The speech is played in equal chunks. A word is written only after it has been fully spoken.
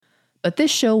But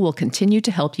this show will continue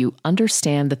to help you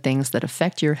understand the things that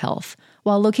affect your health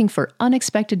while looking for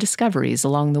unexpected discoveries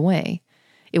along the way.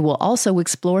 It will also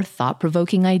explore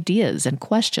thought-provoking ideas and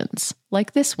questions,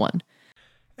 like this one.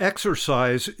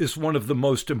 Exercise is one of the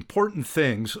most important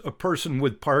things a person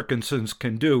with Parkinson's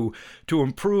can do to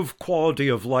improve quality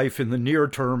of life in the near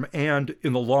term and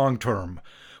in the long term,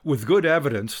 with good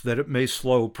evidence that it may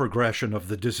slow progression of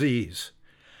the disease.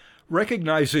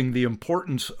 Recognizing the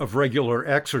importance of regular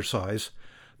exercise,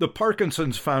 the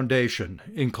Parkinson's Foundation,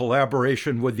 in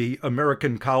collaboration with the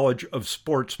American College of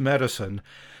Sports Medicine,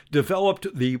 developed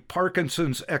the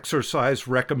Parkinson's Exercise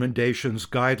Recommendations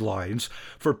Guidelines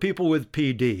for people with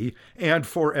PD and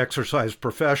for exercise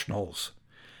professionals.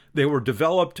 They were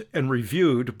developed and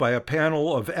reviewed by a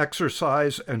panel of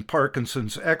exercise and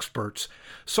Parkinson's experts,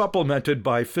 supplemented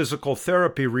by physical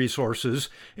therapy resources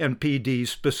and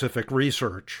PD-specific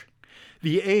research.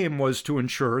 The aim was to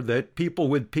ensure that people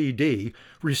with PD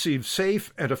receive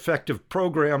safe and effective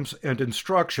programs and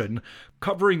instruction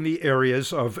covering the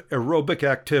areas of aerobic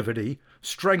activity,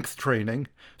 strength training,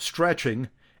 stretching,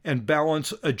 and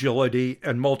balance, agility,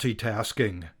 and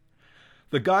multitasking.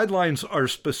 The guidelines are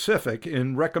specific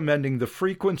in recommending the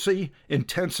frequency,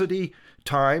 intensity,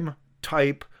 time,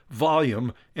 type,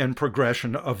 volume, and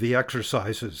progression of the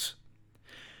exercises.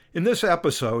 In this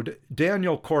episode,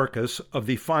 Daniel Korkus of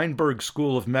the Feinberg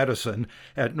School of Medicine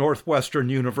at Northwestern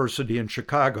University in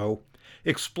Chicago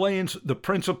explains the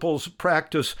principles,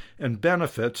 practice, and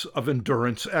benefits of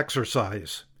endurance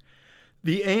exercise.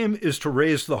 The aim is to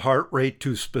raise the heart rate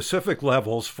to specific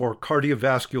levels for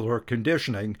cardiovascular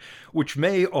conditioning, which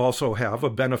may also have a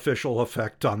beneficial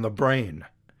effect on the brain.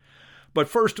 But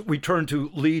first, we turn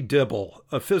to Lee Dibble,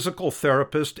 a physical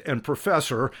therapist and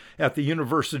professor at the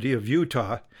University of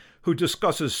Utah, who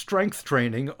discusses strength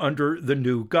training under the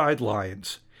new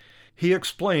guidelines. He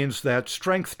explains that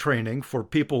strength training for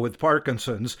people with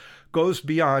Parkinson's goes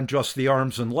beyond just the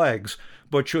arms and legs,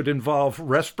 but should involve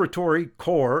respiratory,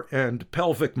 core, and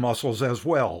pelvic muscles as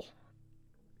well.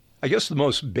 I guess the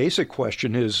most basic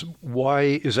question is,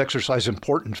 why is exercise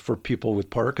important for people with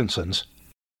Parkinson's?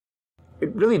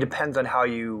 It really depends on how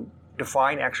you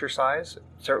define exercise.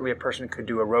 Certainly a person could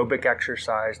do aerobic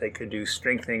exercise, they could do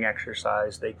strengthening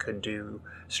exercise, they could do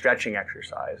stretching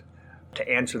exercise. To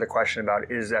answer the question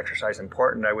about is exercise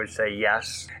important, I would say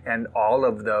yes. And all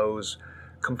of those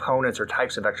components or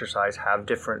types of exercise have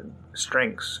different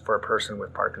strengths for a person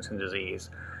with Parkinson's disease.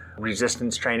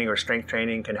 Resistance training or strength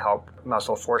training can help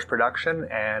muscle force production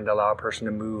and allow a person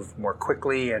to move more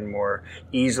quickly and more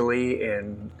easily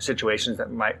in situations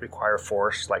that might require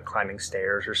force, like climbing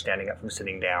stairs or standing up from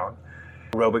sitting down.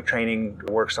 Aerobic training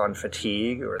works on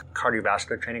fatigue, or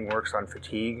cardiovascular training works on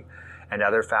fatigue and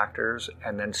other factors.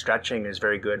 And then stretching is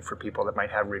very good for people that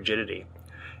might have rigidity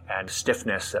and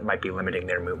stiffness that might be limiting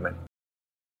their movement.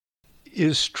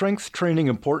 Is strength training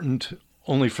important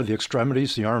only for the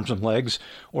extremities, the arms and legs,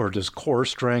 or does core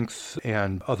strength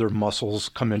and other muscles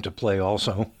come into play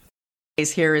also?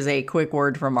 Here is a quick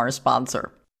word from our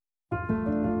sponsor.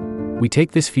 We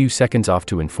take this few seconds off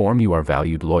to inform you, our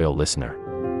valued loyal listener,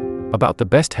 about the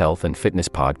best health and fitness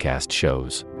podcast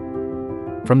shows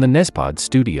from the Nezpod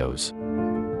studios.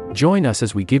 Join us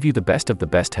as we give you the best of the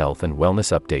best health and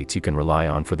wellness updates you can rely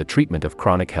on for the treatment of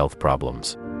chronic health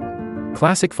problems.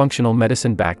 Classic functional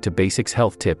medicine back to basics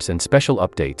health tips and special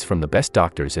updates from the best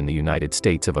doctors in the United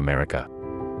States of America.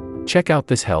 Check out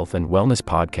this health and wellness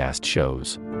podcast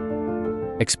shows.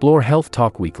 Explore Health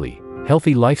Talk Weekly,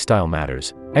 Healthy Lifestyle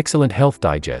Matters, Excellent Health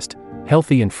Digest,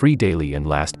 Healthy and Free Daily, and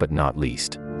last but not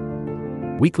least,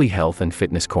 Weekly Health and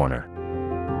Fitness Corner.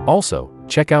 Also,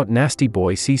 check out Nasty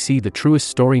Boy CC, the truest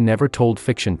story never told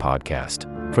fiction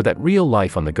podcast, for that real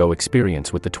life on the go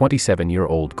experience with the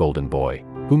 27-year-old golden boy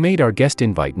who made our guest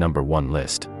invite #1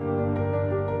 list.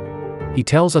 He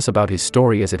tells us about his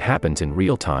story as it happens in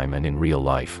real time and in real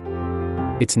life.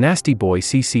 It's Nasty Boy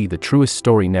CC, the truest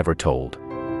story never told.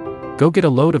 Go get a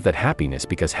load of that happiness,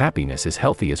 because happiness is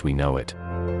healthy as we know it.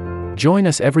 Join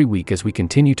us every week as we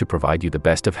continue to provide you the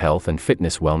best of health and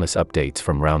fitness wellness updates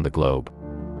from around the globe.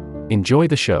 Enjoy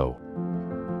the show.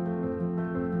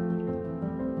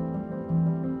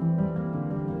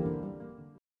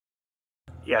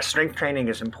 Yeah, strength training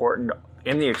is important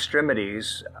in the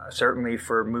extremities, certainly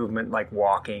for movement like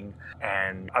walking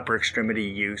and upper extremity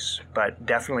use, but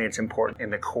definitely it's important in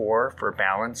the core for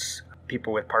balance.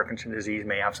 People with Parkinson's disease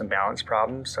may have some balance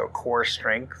problems, so core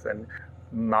strength and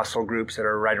muscle groups that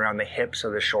are right around the hips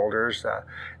or the shoulders that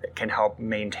can help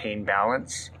maintain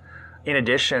balance. In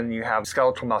addition, you have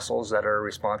skeletal muscles that are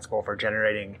responsible for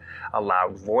generating a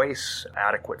loud voice,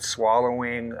 adequate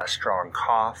swallowing, a strong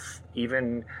cough,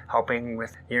 even helping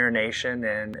with urination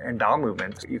and bowel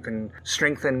movements. You can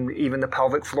strengthen even the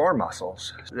pelvic floor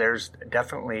muscles. There's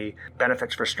definitely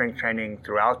benefits for strength training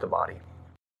throughout the body.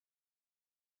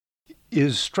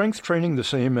 Is strength training the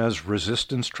same as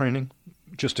resistance training?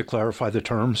 Just to clarify the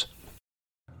terms.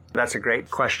 That's a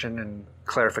great question and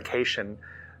clarification.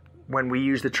 When we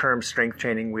use the term strength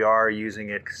training, we are using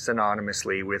it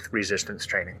synonymously with resistance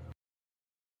training.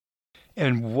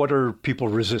 And what are people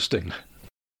resisting?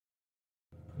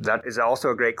 That is also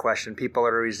a great question. People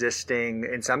are resisting,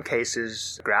 in some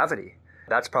cases, gravity.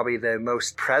 That's probably the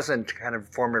most present kind of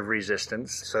form of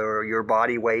resistance. So your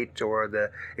body weight or the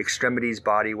extremities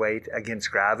body weight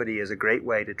against gravity is a great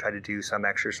way to try to do some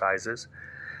exercises.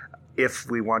 If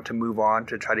we want to move on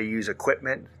to try to use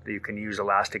equipment, you can use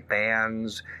elastic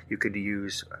bands, you could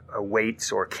use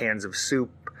weights or cans of soup.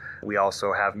 We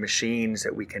also have machines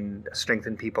that we can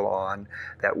strengthen people on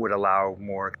that would allow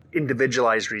more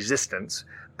individualized resistance,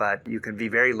 but you can be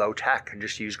very low tech and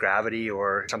just use gravity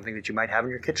or something that you might have in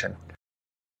your kitchen.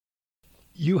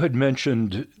 You had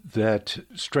mentioned that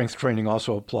strength training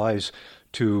also applies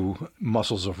to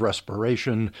muscles of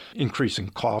respiration, increasing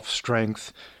cough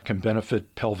strength, can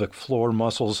benefit pelvic floor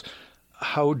muscles.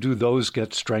 How do those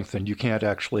get strengthened? You can't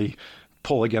actually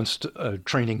pull against a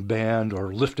training band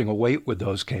or lifting a weight with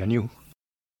those, can you?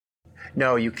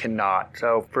 No, you cannot.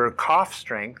 So for cough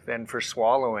strength and for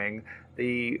swallowing,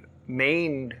 the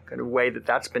main kind of way that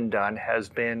that's been done has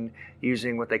been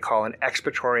using what they call an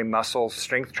expiratory muscle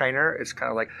strength trainer. It's kind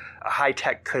of like a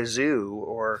high-tech kazoo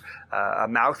or a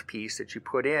mouthpiece that you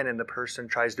put in, and the person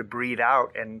tries to breathe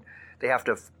out, and they have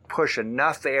to push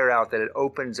enough air out that it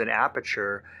opens an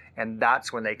aperture, and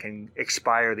that's when they can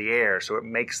expire the air. So it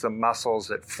makes the muscles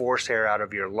that force air out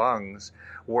of your lungs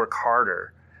work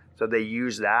harder. So they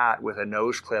use that with a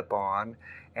nose clip on,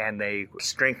 and they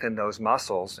strengthen those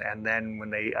muscles. And then when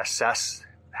they assess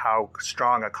how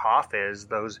strong a cough is,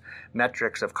 those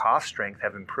metrics of cough strength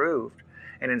have improved.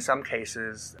 And in some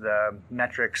cases, the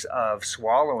metrics of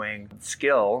swallowing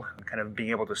skill, kind of being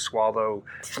able to swallow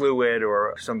fluid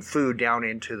or some food down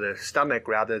into the stomach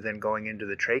rather than going into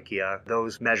the trachea,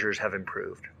 those measures have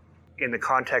improved. In the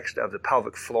context of the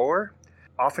pelvic floor,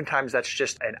 oftentimes that's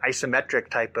just an isometric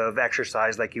type of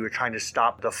exercise, like you were trying to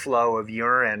stop the flow of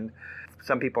urine.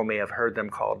 Some people may have heard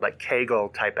them called like Kegel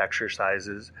type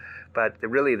exercises, but they're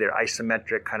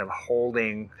isometric, kind of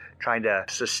holding, trying to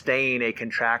sustain a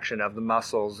contraction of the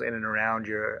muscles in and around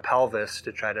your pelvis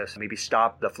to try to maybe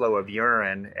stop the flow of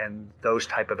urine. And those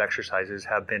type of exercises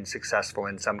have been successful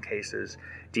in some cases,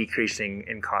 decreasing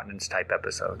incontinence type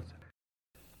episodes.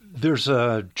 There's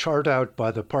a chart out by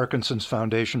the Parkinson's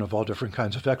Foundation of all different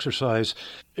kinds of exercise,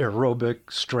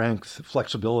 aerobic, strength,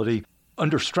 flexibility.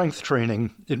 Under strength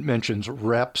training, it mentions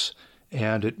reps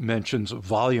and it mentions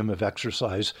volume of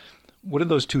exercise. What do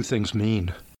those two things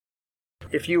mean?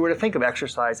 If you were to think of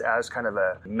exercise as kind of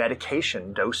a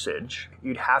medication dosage,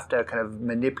 you'd have to kind of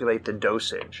manipulate the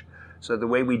dosage. So the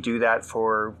way we do that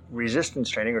for resistance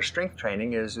training or strength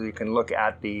training is you can look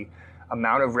at the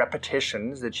amount of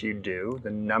repetitions that you do, the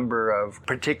number of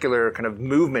particular kind of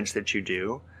movements that you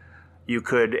do. You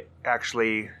could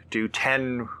actually do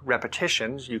 10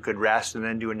 repetitions. You could rest and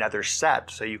then do another set.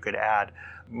 So you could add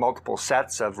multiple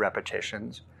sets of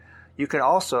repetitions. You can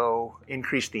also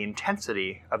increase the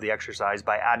intensity of the exercise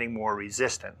by adding more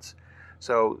resistance.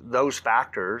 So those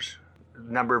factors,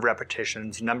 number of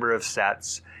repetitions, number of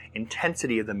sets,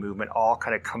 intensity of the movement, all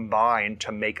kind of combine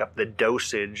to make up the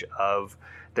dosage of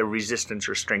the resistance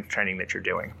or strength training that you're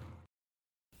doing.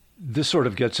 This sort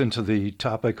of gets into the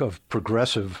topic of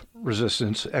progressive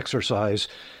resistance exercise,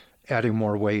 adding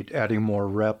more weight, adding more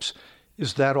reps.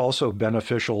 Is that also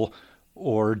beneficial,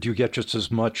 or do you get just as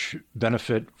much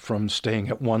benefit from staying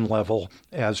at one level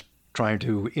as trying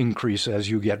to increase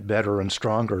as you get better and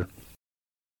stronger?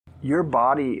 Your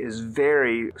body is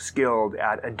very skilled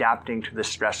at adapting to the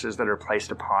stresses that are placed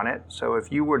upon it. So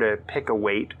if you were to pick a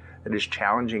weight that is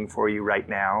challenging for you right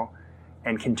now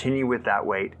and continue with that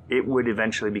weight, it would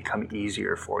eventually become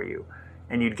easier for you.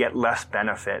 And you'd get less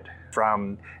benefit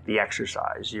from the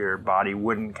exercise. Your body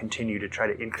wouldn't continue to try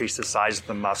to increase the size of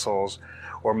the muscles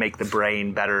or make the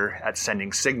brain better at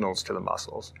sending signals to the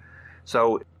muscles.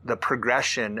 So the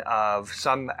progression of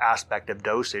some aspect of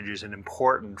dosage is an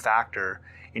important factor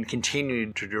in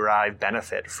continuing to derive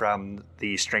benefit from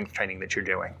the strength training that you're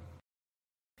doing.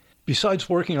 Besides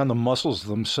working on the muscles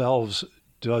themselves,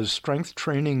 does strength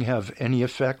training have any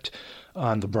effect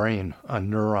on the brain, on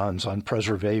neurons, on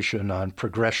preservation, on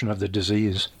progression of the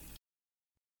disease?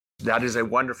 That is a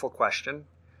wonderful question.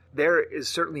 There is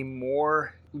certainly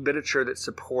more literature that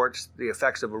supports the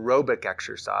effects of aerobic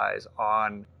exercise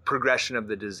on progression of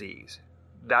the disease.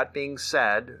 That being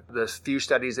said, the few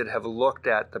studies that have looked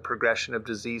at the progression of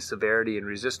disease severity in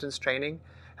resistance training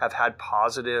have had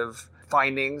positive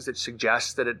findings that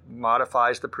suggest that it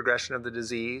modifies the progression of the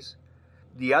disease.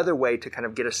 The other way to kind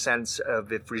of get a sense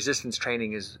of if resistance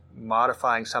training is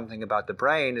modifying something about the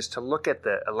brain is to look at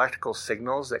the electrical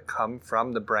signals that come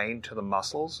from the brain to the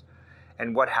muscles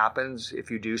and what happens if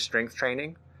you do strength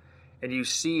training. And you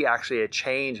see actually a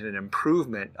change and an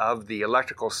improvement of the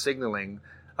electrical signaling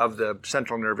of the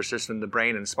central nervous system, the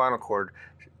brain and spinal cord.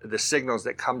 The signals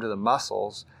that come to the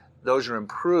muscles, those are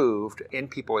improved in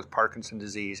people with Parkinson's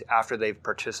disease after they've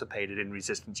participated in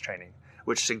resistance training,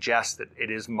 which suggests that it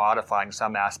is modifying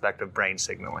some aspect of brain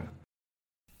signaling.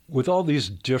 With all these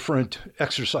different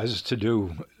exercises to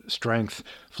do, strength,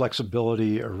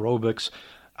 flexibility, aerobics,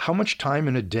 how much time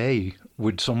in a day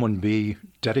would someone be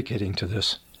dedicating to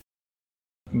this?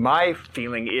 My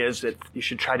feeling is that you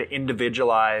should try to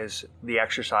individualize the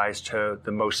exercise to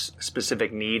the most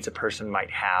specific needs a person might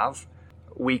have.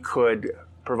 We could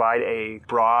provide a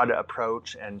broad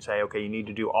approach and say, okay, you need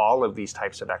to do all of these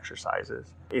types of exercises.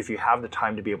 If you have the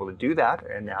time to be able to do that,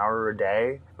 an hour a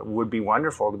day would be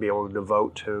wonderful to be able to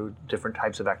devote to different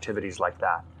types of activities like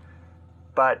that.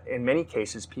 But in many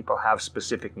cases, people have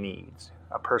specific needs.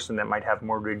 A person that might have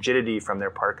more rigidity from their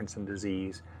Parkinson's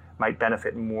disease might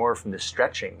benefit more from the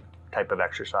stretching type of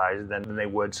exercise than they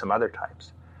would some other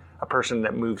types. A person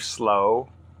that moves slow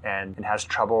and has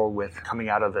trouble with coming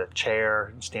out of the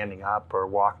chair and standing up or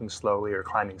walking slowly or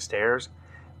climbing stairs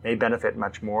may benefit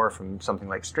much more from something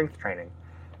like strength training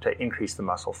to increase the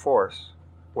muscle force,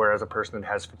 whereas a person that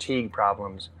has fatigue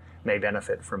problems may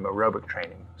benefit from aerobic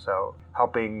training. So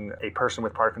helping a person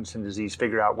with Parkinson's disease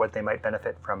figure out what they might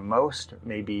benefit from most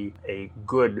may be a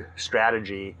good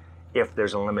strategy if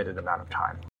there's a limited amount of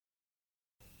time.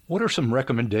 What are some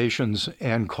recommendations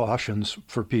and cautions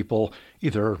for people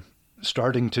either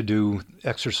starting to do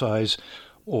exercise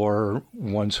or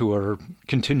ones who are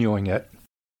continuing it?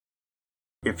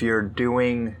 If you're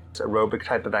doing aerobic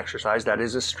type of exercise, that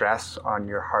is a stress on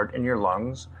your heart and your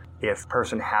lungs. If a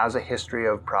person has a history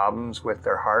of problems with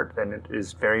their heart, then it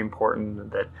is very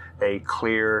important that they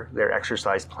clear their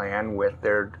exercise plan with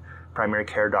their primary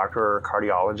care doctor or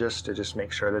cardiologist to just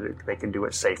make sure that they can do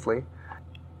it safely.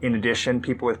 In addition,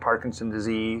 people with Parkinson's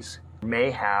disease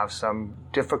may have some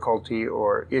difficulty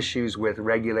or issues with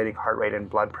regulating heart rate and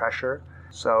blood pressure.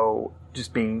 So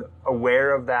just being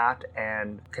aware of that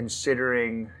and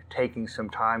considering taking some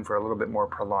time for a little bit more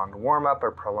prolonged warm-up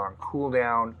or prolonged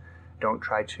cool-down. Don't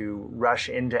try to rush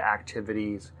into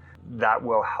activities. That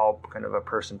will help kind of a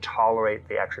person tolerate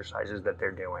the exercises that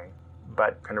they're doing.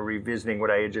 But kind of revisiting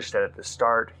what I had just said at the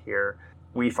start here,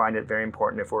 we find it very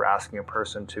important if we're asking a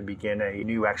person to begin a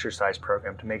new exercise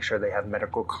program to make sure they have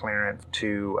medical clearance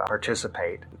to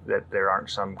participate, that there aren't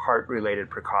some heart-related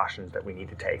precautions that we need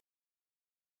to take.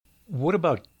 What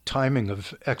about timing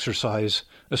of exercise,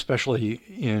 especially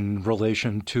in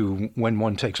relation to when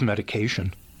one takes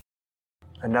medication?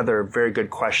 Another very good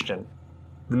question.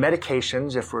 The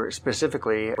medications, if we're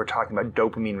talking about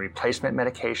dopamine replacement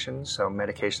medications, so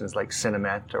medications like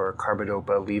Sinemet or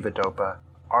carbidopa, levodopa,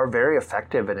 are very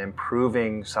effective at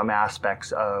improving some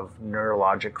aspects of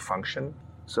neurologic function.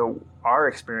 So our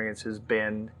experience has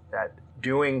been that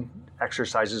doing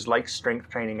exercises like strength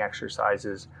training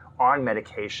exercises on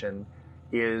medication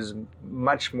is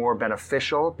much more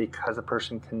beneficial because a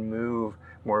person can move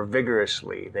more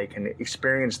vigorously. They can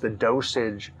experience the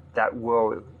dosage that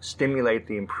will stimulate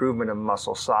the improvement of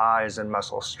muscle size and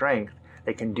muscle strength.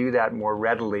 They can do that more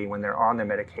readily when they're on their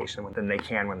medication than they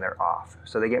can when they're off.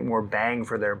 So they get more bang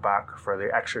for their buck for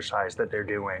the exercise that they're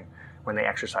doing when they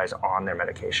exercise on their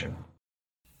medication.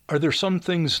 Are there some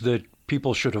things that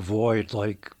people should avoid,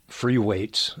 like free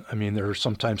weights? I mean, they're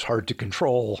sometimes hard to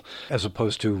control as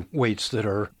opposed to weights that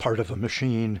are part of a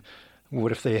machine.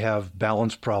 What if they have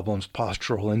balance problems,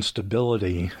 postural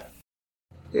instability?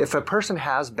 If a person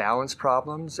has balance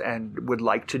problems and would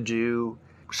like to do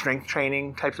strength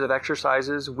training types of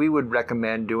exercises, we would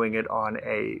recommend doing it on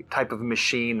a type of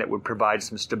machine that would provide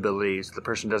some stability so the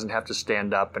person doesn't have to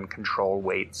stand up and control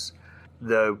weights.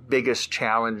 The biggest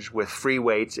challenge with free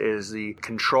weights is the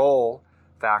control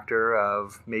factor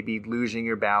of maybe losing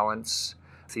your balance.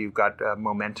 So you've got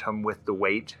momentum with the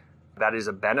weight. That is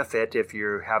a benefit if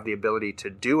you have the ability to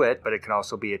do it, but it can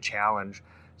also be a challenge.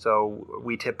 So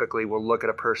we typically will look at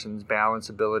a person's balance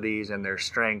abilities and their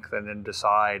strength and then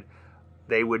decide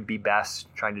they would be best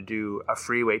trying to do a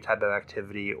free weight type of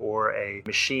activity or a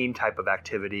machine type of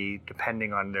activity,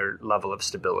 depending on their level of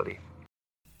stability.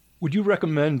 Would you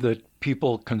recommend that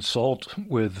people consult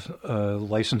with a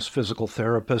licensed physical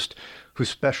therapist who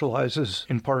specializes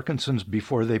in Parkinson's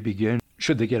before they begin?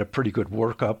 Should they get a pretty good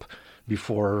workup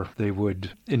before they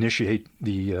would initiate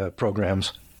the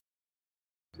programs?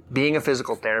 Being a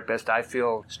physical therapist, I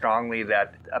feel strongly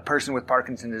that a person with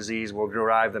Parkinson's disease will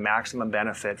derive the maximum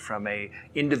benefit from a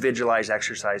individualized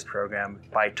exercise program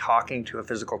by talking to a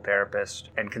physical therapist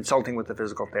and consulting with a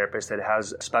physical therapist that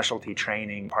has specialty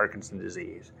training in Parkinson's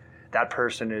disease. That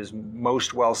person is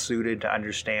most well suited to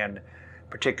understand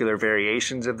particular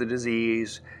variations of the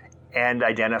disease and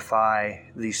identify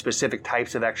the specific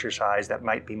types of exercise that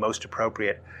might be most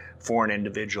appropriate for an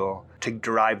individual to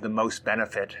derive the most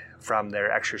benefit from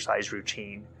their exercise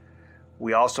routine.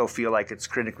 We also feel like it's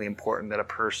critically important that a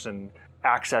person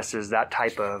accesses that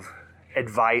type of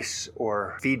advice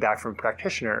or feedback from a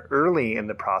practitioner early in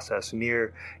the process,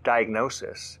 near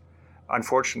diagnosis.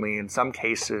 Unfortunately, in some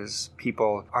cases,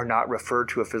 people are not referred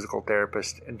to a physical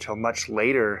therapist until much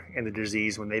later in the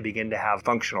disease when they begin to have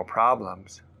functional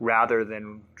problems, rather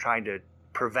than trying to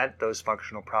prevent those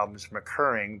functional problems from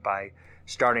occurring by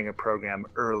starting a program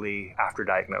early after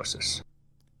diagnosis.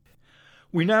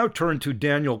 We now turn to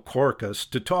Daniel Korkus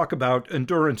to talk about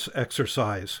endurance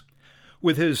exercise.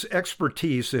 With his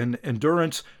expertise in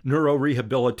endurance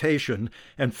neurorehabilitation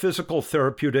and physical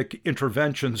therapeutic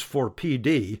interventions for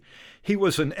PD, he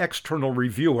was an external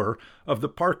reviewer of the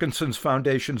Parkinson's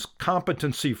Foundation's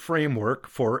competency framework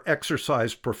for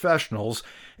exercise professionals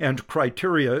and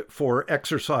criteria for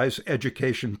exercise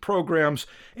education programs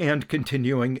and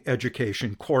continuing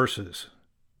education courses.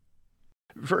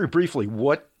 Very briefly,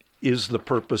 what is the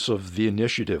purpose of the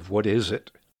initiative? What is it?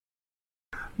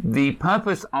 The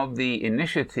purpose of the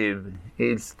initiative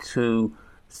is to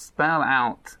spell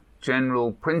out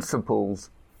general principles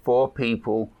for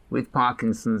people with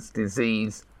Parkinson's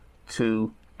disease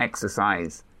to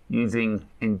exercise using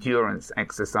endurance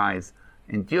exercise.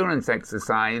 Endurance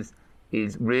exercise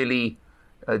is really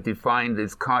defined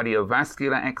as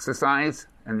cardiovascular exercise,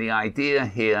 and the idea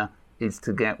here is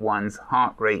to get one's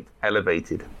heart rate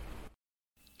elevated.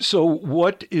 So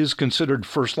what is considered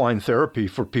first-line therapy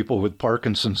for people with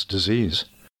Parkinson's disease?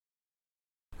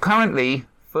 Currently,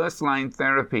 first-line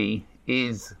therapy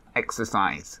is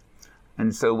exercise.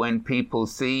 And so when people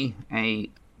see a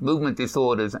movement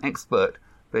disorders expert,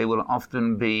 they will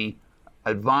often be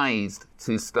advised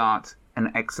to start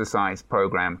an exercise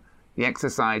program. The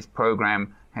exercise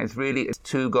program has really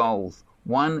two goals.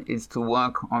 One is to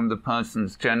work on the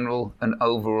person's general and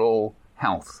overall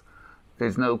health.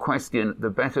 There's no question,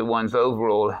 the better one's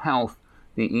overall health,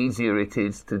 the easier it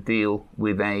is to deal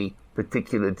with a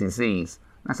particular disease.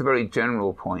 That's a very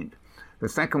general point. The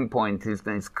second point is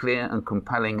there's clear and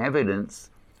compelling evidence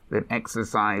that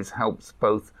exercise helps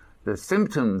both the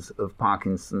symptoms of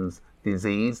Parkinson's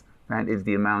disease, that is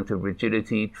the amount of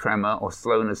rigidity, tremor, or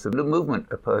slowness of the movement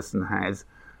a person has.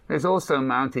 There's also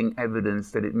mounting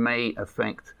evidence that it may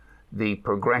affect the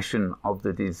progression of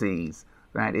the disease.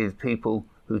 That is, people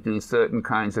who do certain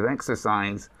kinds of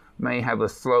exercise may have a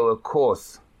slower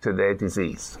course to their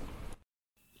disease.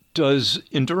 Does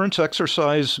endurance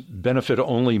exercise benefit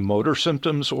only motor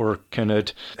symptoms, or can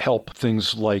it help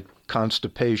things like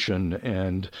constipation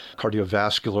and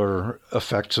cardiovascular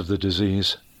effects of the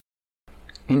disease?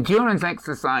 Endurance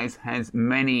exercise has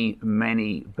many,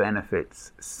 many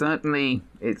benefits. Certainly,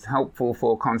 it's helpful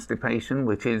for constipation,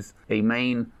 which is a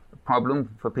main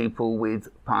problem for people with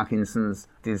Parkinson's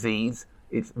disease.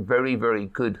 It's very, very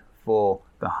good for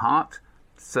the heart.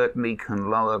 Certainly can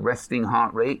lower resting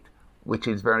heart rate, which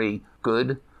is very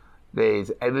good.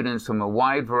 There's evidence from a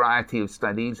wide variety of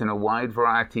studies and a wide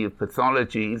variety of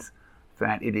pathologies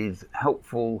that it is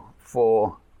helpful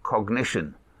for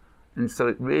cognition. And so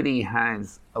it really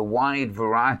has a wide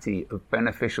variety of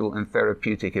beneficial and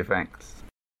therapeutic effects.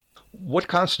 What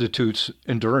constitutes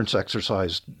endurance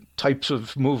exercise? Types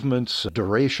of movements,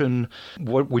 duration?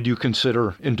 What would you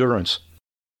consider endurance?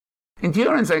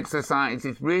 Endurance exercise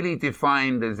is really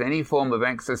defined as any form of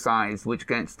exercise which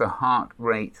gets the heart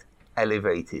rate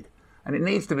elevated. And it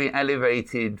needs to be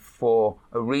elevated for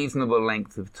a reasonable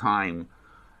length of time.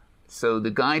 So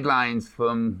the guidelines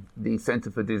from the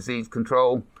Center for Disease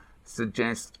Control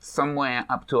suggest somewhere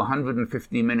up to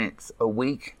 150 minutes a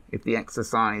week if the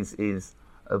exercise is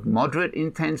of moderate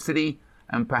intensity,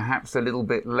 and perhaps a little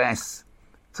bit less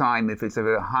time if it's of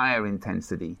a higher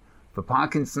intensity. For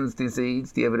Parkinson's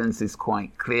disease, the evidence is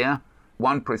quite clear.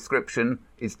 One prescription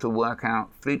is to work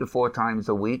out 3 to 4 times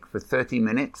a week for 30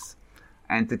 minutes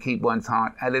and to keep one's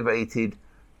heart elevated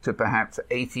to perhaps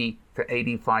 80 to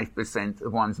 85%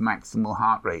 of one's maximal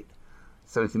heart rate.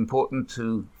 So it's important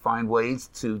to find ways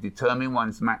to determine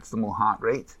one's maximal heart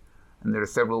rate, and there are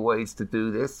several ways to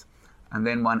do this. And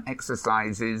then one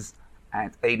exercises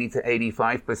at 80 to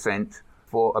 85%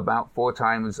 for about 4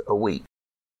 times a week.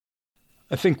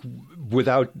 I think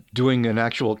without doing an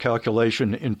actual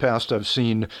calculation, in past I've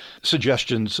seen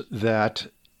suggestions that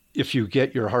if you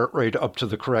get your heart rate up to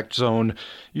the correct zone,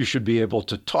 you should be able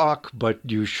to talk, but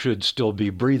you should still be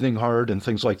breathing hard and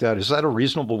things like that. Is that a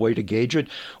reasonable way to gauge it,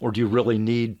 or do you really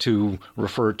need to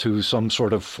refer to some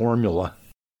sort of formula?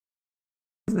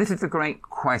 This is a great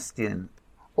question.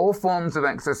 All forms of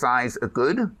exercise are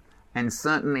good, and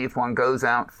certainly if one goes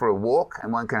out for a walk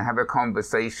and one can have a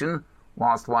conversation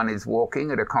whilst one is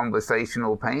walking at a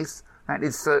conversational pace, that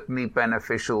is certainly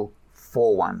beneficial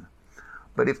for one.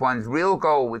 But if one's real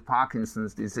goal with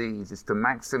Parkinson's disease is to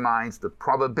maximize the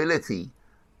probability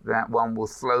that one will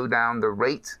slow down the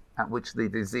rate at which the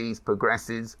disease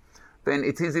progresses, then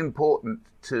it is important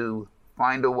to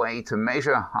find a way to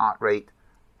measure heart rate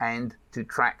and to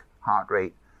track heart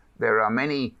rate. There are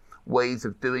many ways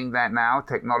of doing that now.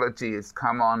 Technology has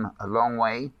come on a long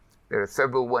way. There are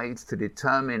several ways to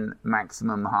determine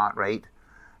maximum heart rate,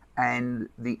 and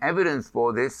the evidence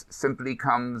for this simply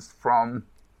comes from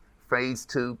phase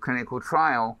 2 clinical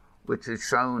trial, which has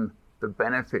shown the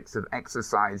benefits of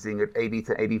exercising at 80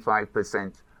 to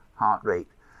 85% heart rate.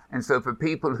 And so for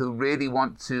people who really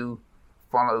want to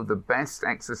follow the best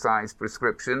exercise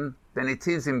prescription, then it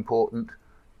is important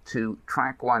to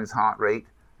track one's heart rate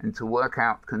and to work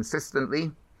out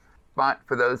consistently. But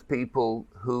for those people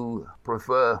who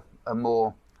prefer a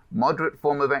more moderate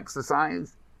form of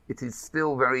exercise, it is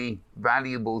still very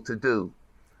valuable to do.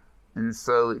 And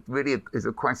so it really is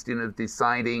a question of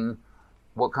deciding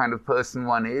what kind of person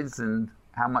one is and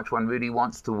how much one really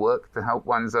wants to work to help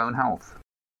one's own health.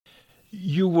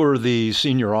 You were the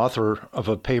senior author of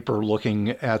a paper looking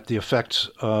at the effects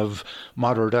of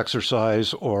moderate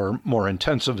exercise or more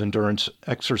intensive endurance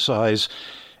exercise.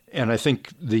 And I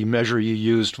think the measure you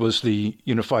used was the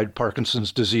Unified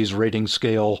Parkinson's Disease Rating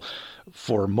Scale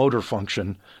for motor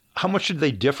function. How much did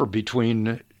they differ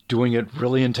between doing it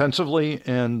really intensively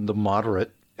and the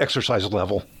moderate exercise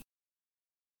level?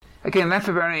 Again, that's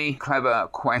a very clever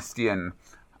question.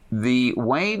 The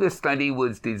way the study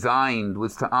was designed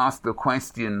was to ask the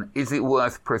question, is it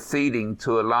worth proceeding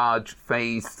to a large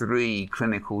phase 3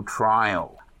 clinical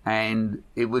trial? And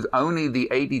it was only the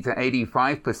 80 to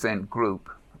 85% group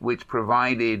which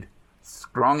provided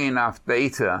strong enough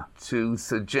data to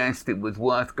suggest it was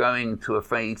worth going to a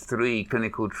phase 3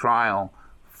 clinical trial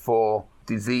for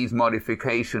disease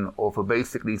modification, or for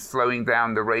basically slowing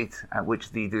down the rate at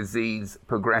which the disease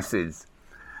progresses.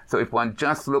 So if one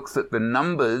just looks at the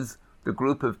numbers, the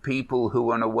group of people who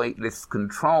were on a waitlist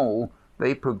control,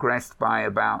 they progressed by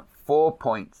about 4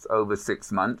 points over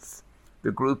 6 months.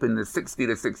 The group in the 60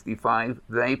 to 65,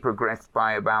 they progressed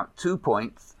by about 2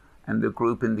 points, and the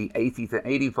group in the 80 to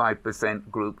 85%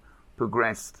 group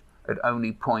progressed at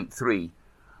only 0.3.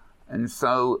 And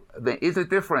so there is a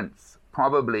difference,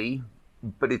 probably,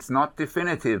 but it's not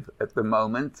definitive at the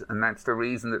moment, and that's the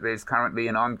reason that there's currently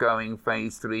an ongoing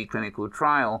phase 3 clinical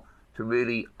trial to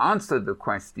really answer the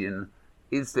question,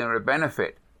 is there a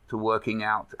benefit to working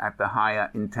out at the higher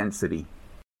intensity?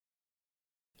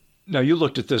 Now, you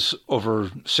looked at this over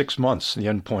 6 months. The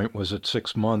endpoint was at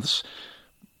 6 months.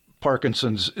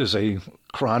 Parkinson's is a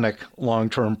chronic,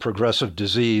 long-term progressive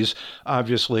disease.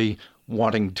 Obviously,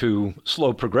 wanting to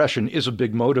slow progression is a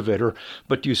big motivator,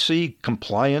 but do you see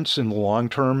compliance in the long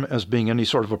term as being any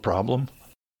sort of a problem?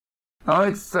 Oh,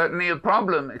 it's certainly a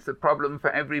problem. It's a problem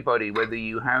for everybody, whether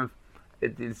you have a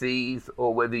disease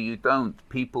or whether you don't.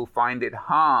 People find it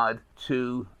hard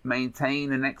to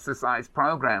maintain an exercise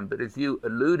program, but as you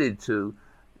alluded to,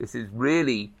 this is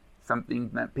really something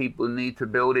that people need to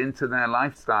build into their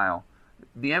lifestyle.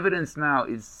 The evidence now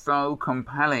is so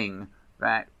compelling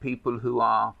that people who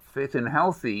are fit and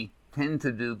healthy tend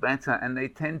to do better, and they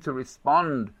tend to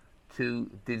respond to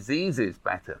diseases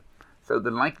better. So the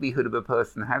likelihood of a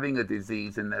person having a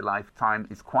disease in their lifetime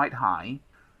is quite high.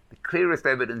 The clearest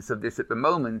evidence of this at the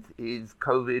moment is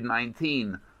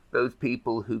COVID-19. Those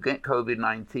people who get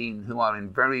COVID-19 who are in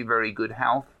very, very good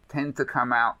health tend to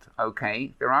come out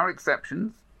okay. There are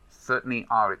exceptions, certainly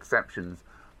are exceptions,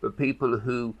 but people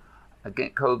who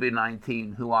get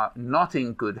COVID-19 who are not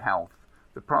in good health,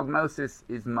 the prognosis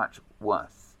is much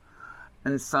worse.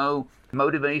 And so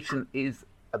motivation is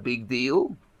a big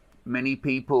deal. Many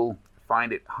people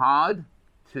find it hard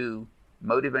to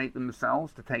motivate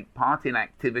themselves to take part in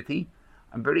activity.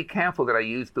 I'm very careful that I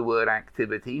use the word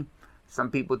activity.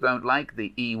 Some people don't like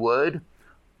the E word,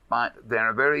 But there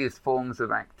are various forms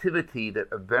of activity that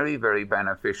are very, very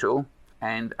beneficial.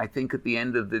 And I think at the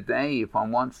end of the day, if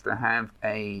one wants to have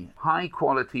a high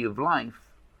quality of life,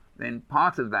 then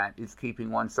part of that is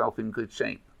keeping oneself in good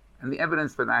shape. And the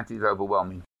evidence for that is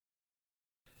overwhelming.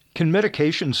 Can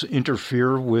medications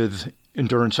interfere with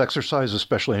endurance exercise,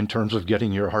 especially in terms of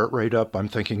getting your heart rate up? I'm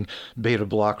thinking beta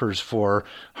blockers for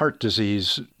heart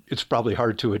disease. It's probably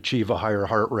hard to achieve a higher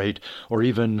heart rate, or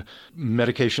even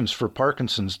medications for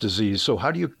Parkinson's disease. So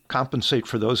how do you compensate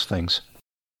for those things?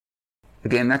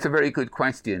 Again, that's a very good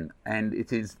question. And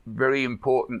it is very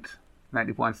important that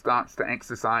if one starts to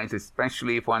exercise,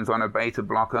 especially if one's on a beta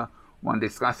blocker, one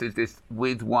discusses this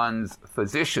with one's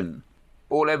physician.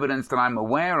 All evidence that I'm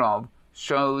aware of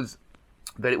shows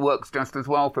that it works just as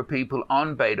well for people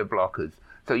on beta blockers.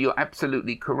 So you're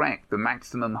absolutely correct. The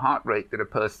maximum heart rate that a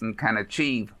person can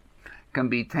achieve can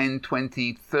be 10,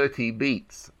 20, 30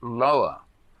 beats lower.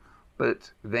 But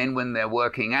then when they're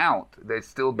working out, they're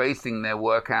still basing their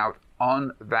workout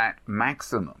on that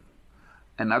maximum.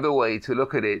 Another way to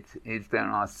look at it is there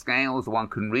are scales one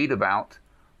can read about.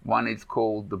 One is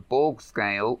called the Borg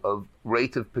scale of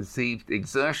rate of perceived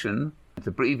exertion. It's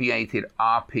abbreviated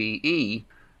RPE.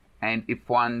 And if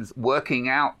one's working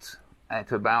out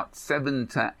at about 7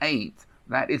 to 8,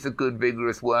 that is a good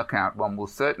vigorous workout. One will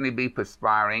certainly be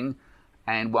perspiring,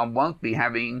 and one won't be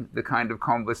having the kind of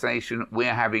conversation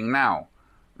we're having now.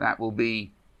 That will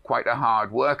be quite a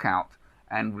hard workout.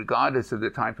 And regardless of the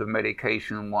type of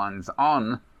medication one's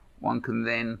on, one can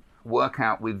then work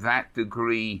out with that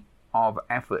degree of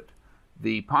effort.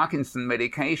 The Parkinson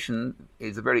medication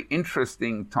is a very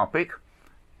interesting topic,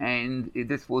 and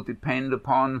this will depend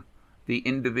upon the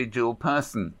individual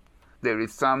person. There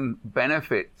is some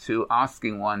benefit to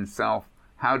asking oneself,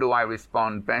 how do I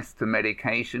respond best to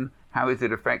medication? How is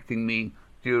it affecting me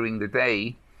during the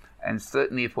day? And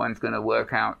certainly if one's going to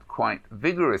work out quite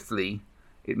vigorously,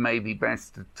 it may be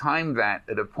best to time that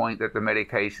at a point that the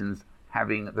medication's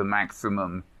having the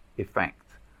maximum effect.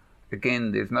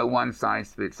 Again, there's no one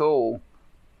size fits all,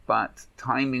 but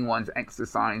timing one's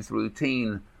exercise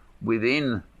routine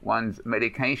within one's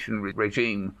medication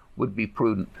regime would be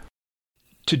prudent.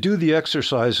 To do the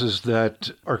exercises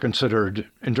that are considered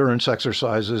endurance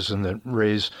exercises and that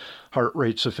raise heart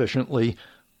rate sufficiently,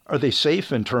 are they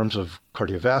safe in terms of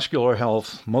cardiovascular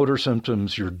health, motor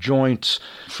symptoms, your joints,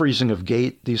 freezing of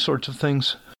gait, these sorts of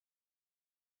things?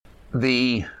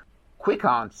 The quick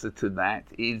answer to that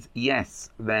is yes,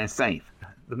 they're safe.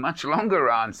 The much longer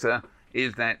answer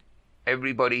is that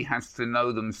everybody has to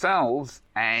know themselves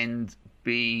and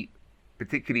be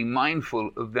particularly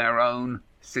mindful of their own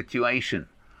situation.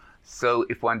 So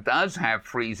if one does have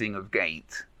freezing of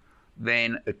gait,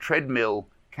 then a treadmill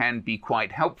can be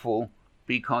quite helpful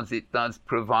because it does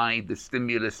provide the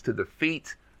stimulus to the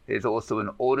feet. There's also an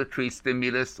auditory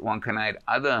stimulus. One can add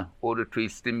other auditory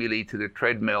stimuli to the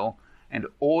treadmill, and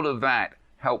all of that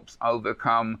helps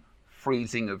overcome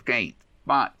freezing of gait.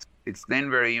 But it's then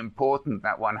very important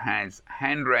that one has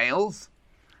handrails,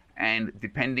 and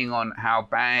depending on how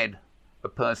bad a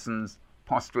person's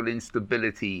postural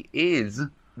instability is,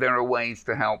 there are ways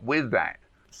to help with that.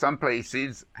 Some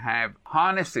places have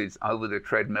harnesses over the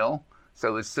treadmill,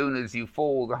 so as soon as you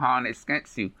fall, the harness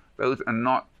gets you. Those are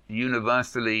not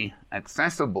universally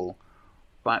accessible,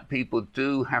 but people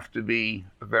do have to be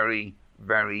very,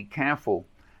 very careful.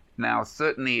 Now,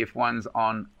 certainly if one's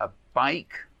on a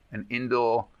bike, an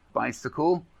indoor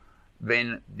bicycle,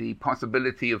 then the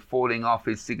possibility of falling off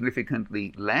is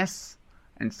significantly less,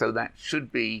 and so that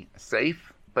should be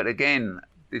safe. But again,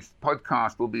 this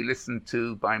podcast will be listened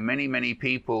to by many, many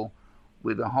people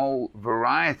with a whole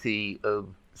variety of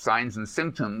signs and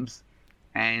symptoms,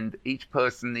 and each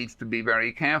person needs to be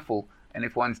very careful. And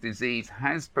if one's disease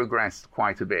has progressed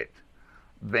quite a bit,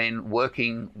 then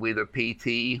working with a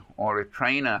PT or a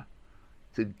trainer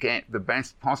to get the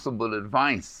best possible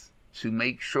advice to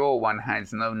make sure one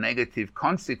has no negative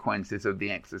consequences of the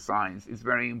exercise is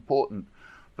very important.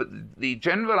 But the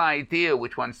general idea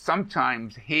which one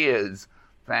sometimes hears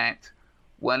that,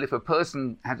 well, if a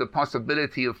person has a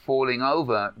possibility of falling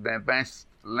over, they're best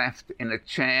left in a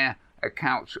chair, a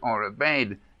couch, or a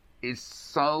bed, is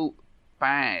so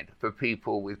bad for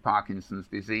people with Parkinson's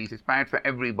disease. It's bad for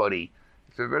everybody.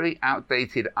 It's a very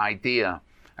outdated idea.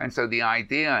 And so the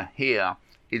idea here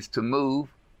is to move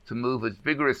as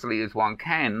vigorously as one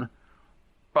can,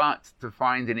 but to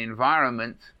find an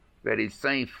environment that is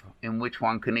safe, in which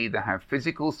one can either have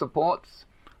physical supports,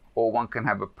 or one can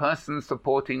have a person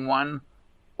supporting one,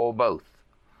 or both.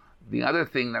 The other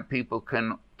thing that people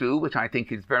can do, which I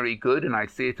think is very good, and I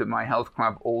see it at my health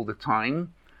club all the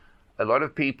time, a lot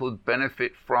of people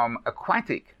benefit from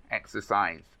aquatic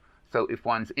exercise. So if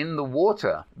one's in the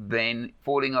water, then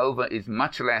falling over is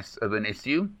much less of an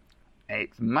issue.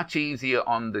 It's much easier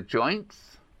on the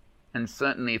joints. And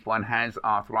certainly if one has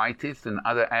arthritis and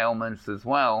other ailments as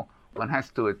well, one has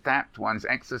to adapt one's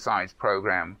exercise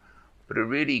program. But a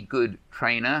really good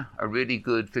trainer, a really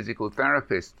good physical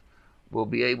therapist will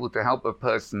be able to help a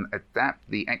person adapt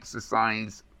the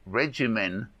exercise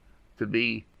regimen to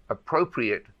be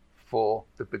appropriate for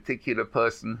the particular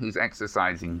person who's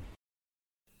exercising.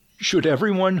 Should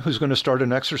everyone who's going to start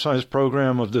an exercise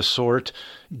program of this sort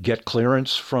get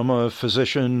clearance from a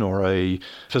physician or a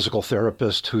physical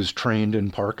therapist who's trained in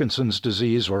Parkinson's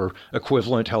disease or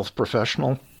equivalent health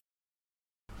professional?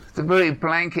 It's a very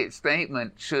blanket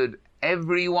statement. Should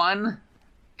everyone,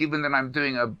 given that I'm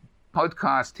doing a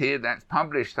podcast here that's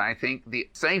published, I think the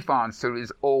safe answer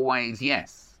is always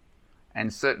yes.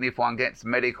 And certainly if one gets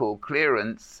medical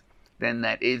clearance, then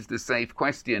that is the safe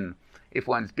question. If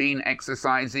one's been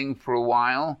exercising for a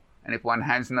while and if one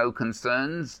has no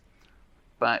concerns,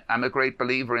 but I'm a great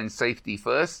believer in safety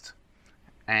first,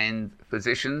 and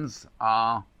physicians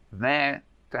are there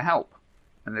to help,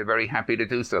 and they're very happy to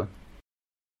do so.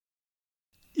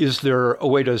 Is there a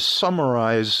way to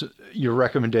summarize your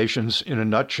recommendations in a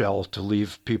nutshell to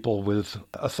leave people with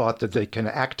a thought that they can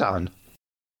act on?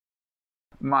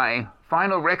 My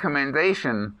final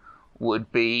recommendation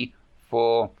would be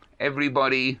for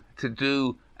everybody to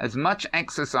do as much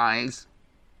exercise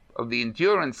of the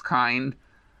endurance kind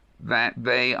that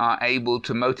they are able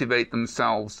to motivate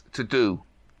themselves to do.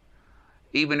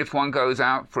 Even if one goes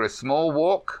out for a small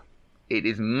walk, it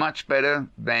is much better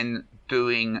than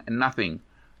doing nothing.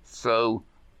 So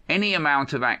any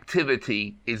amount of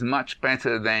activity is much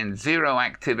better than zero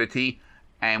activity.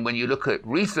 And when you look at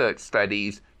research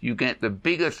studies, you get the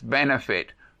biggest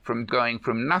benefit from going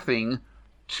from nothing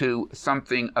to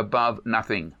something above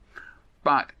nothing.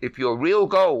 But if your real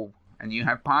goal, and you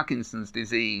have Parkinson's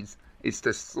disease, is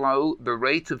to slow the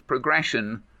rate of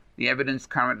progression, the evidence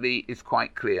currently is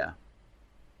quite clear.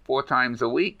 4 times a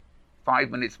week,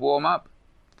 5 minutes warm-up,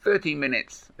 30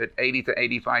 minutes at 80 to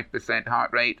 85%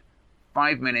 heart rate,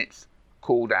 5 minutes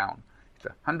cool down. It's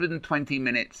 120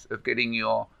 minutes of getting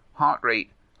your heart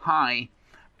rate high,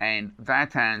 and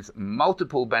that has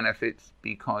multiple benefits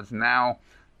because now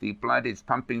the blood is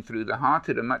pumping through the heart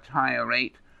at a much higher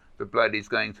rate. The blood is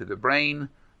going to the brain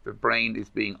is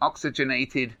being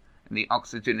oxygenated, and the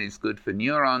oxygen is good for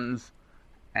neurons,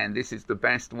 and this is the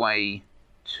best way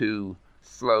to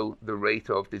slow the rate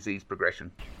of disease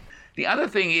progression. The other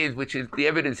thing is, which is the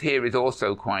evidence here is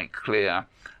also quite clear,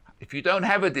 if you don't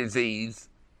have a disease,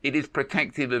 it is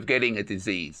protective of getting a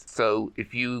disease. So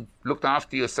if you looked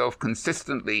after yourself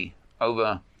consistently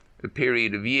over a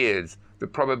period of years, the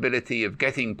probability of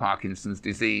getting Parkinson's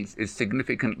disease is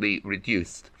significantly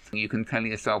reduced. You can tell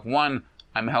yourself, 1,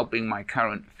 I'm helping my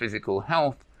current physical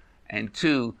health, and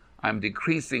 2, I'm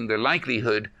decreasing the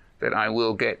likelihood that I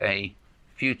will get a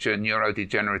future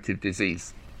neurodegenerative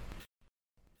disease.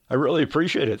 I really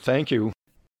appreciate it. Thank you.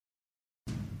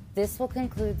 This will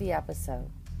conclude the episode.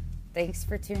 Thanks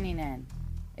for tuning in.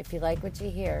 If you like what you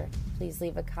hear, please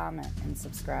leave a comment and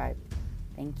subscribe.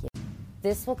 Thank you.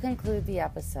 This will conclude the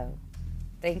episode.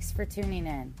 Thanks for tuning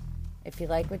in. If you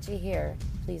like what you hear,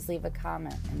 please leave a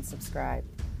comment and subscribe.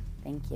 Thank you.